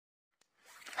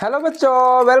Hello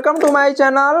बच्चों, welcome to my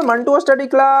channel Mantu study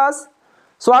class.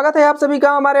 स्वागत है आप सभी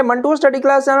का हमारे मंटू स्टडी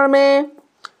क्लास चैनल में।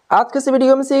 आज के इस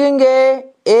वीडियो में सीखेंगे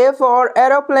A for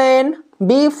aeroplane,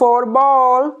 B for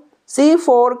ball, C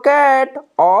for cat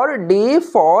और डी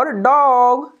फॉर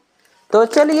डॉग। तो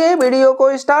चलिए वीडियो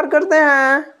को स्टार्ट करते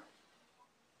हैं।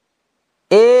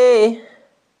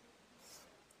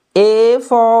 A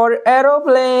for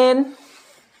aeroplane,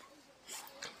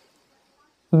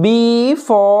 B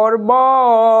for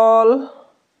ball,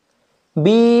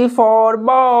 B for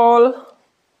ball,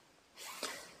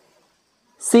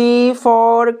 C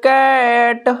for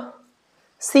cat,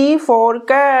 C for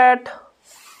cat,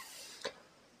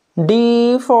 D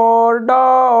for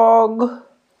dog,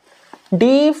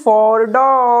 D for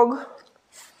dog,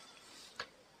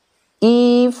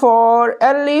 E for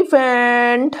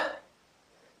elephant,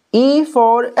 E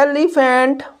for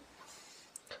elephant,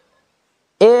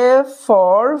 F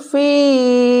for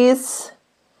fish,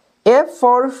 F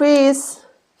for fish,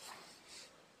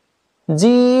 G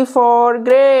for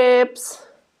grapes,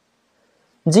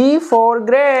 G for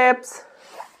grapes,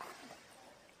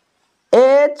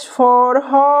 H for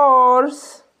horse,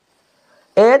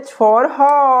 H for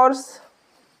horse,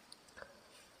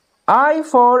 I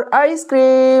for ice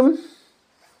cream,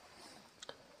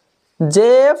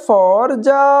 J for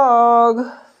jug,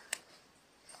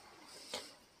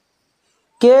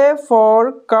 K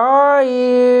for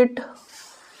kite,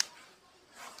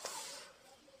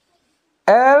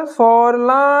 L for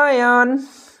lion,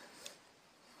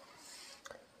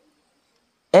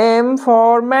 M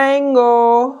for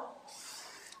mango,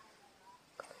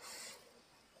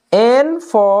 N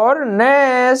for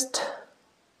nest,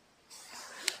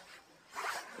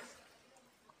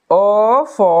 O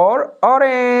for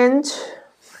orange,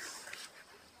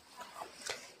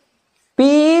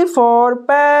 P for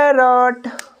parrot,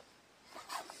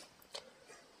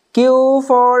 Q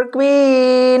for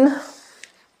queen,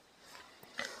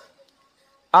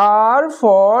 R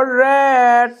for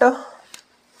rat,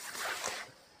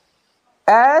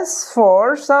 S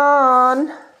for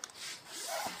sun,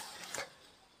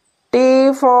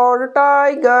 T for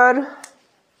tiger,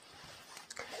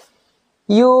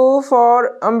 U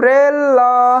for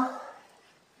umbrella,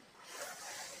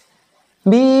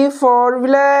 B for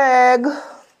flag,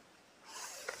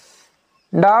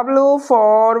 W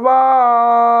for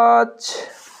watch,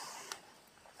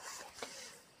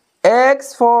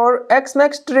 X for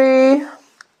Xmas tree,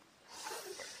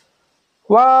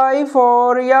 Y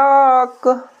for yak,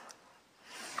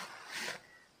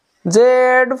 Z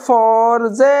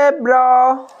for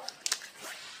zebra,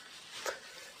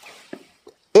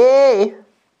 A,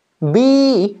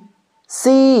 B,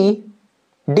 C,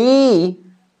 D,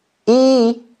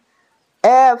 E,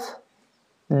 F,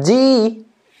 G,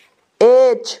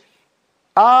 H,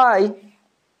 I,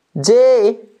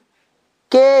 J,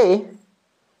 K,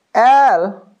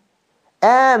 L,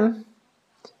 M,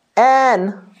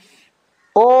 N,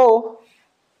 O,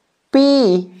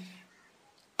 P,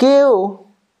 Q,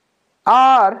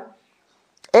 R,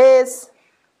 S,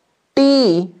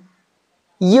 T,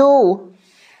 U,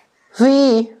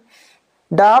 V,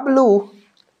 W,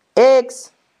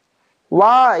 X,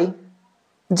 Y,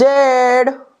 Z.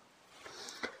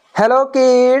 Hello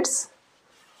kids,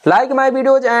 like my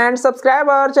videos and subscribe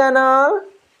our channel.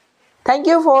 Thank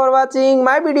you for watching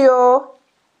my video.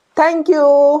 Thank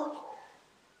you.